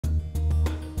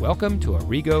Welcome to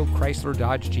Arrigo Chrysler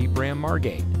Dodge Jeep Ram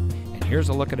Margate. And here's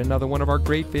a look at another one of our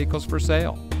great vehicles for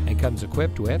sale. And comes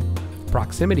equipped with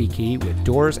proximity key with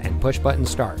doors and push button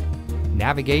start,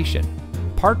 navigation,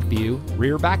 park view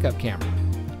rear backup camera,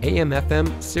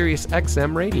 AM/FM Sirius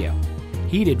XM radio,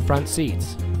 heated front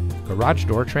seats, garage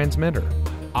door transmitter,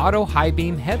 auto high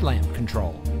beam headlamp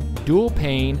control, dual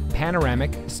pane panoramic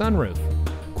sunroof,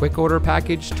 quick order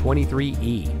package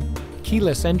 23E,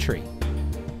 keyless entry.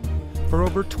 For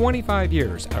over 25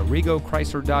 years, Arrigo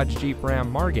Chrysler Dodge Jeep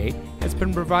Ram Margate has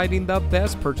been providing the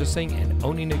best purchasing and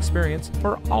owning experience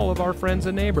for all of our friends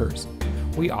and neighbors.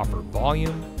 We offer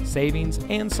volume, savings,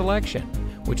 and selection,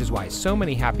 which is why so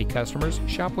many happy customers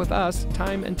shop with us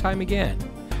time and time again.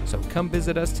 So come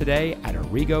visit us today at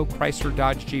Arrigo Chrysler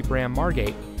Dodge Jeep Ram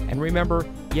Margate, and remember,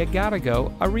 you gotta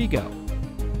go Arrigo.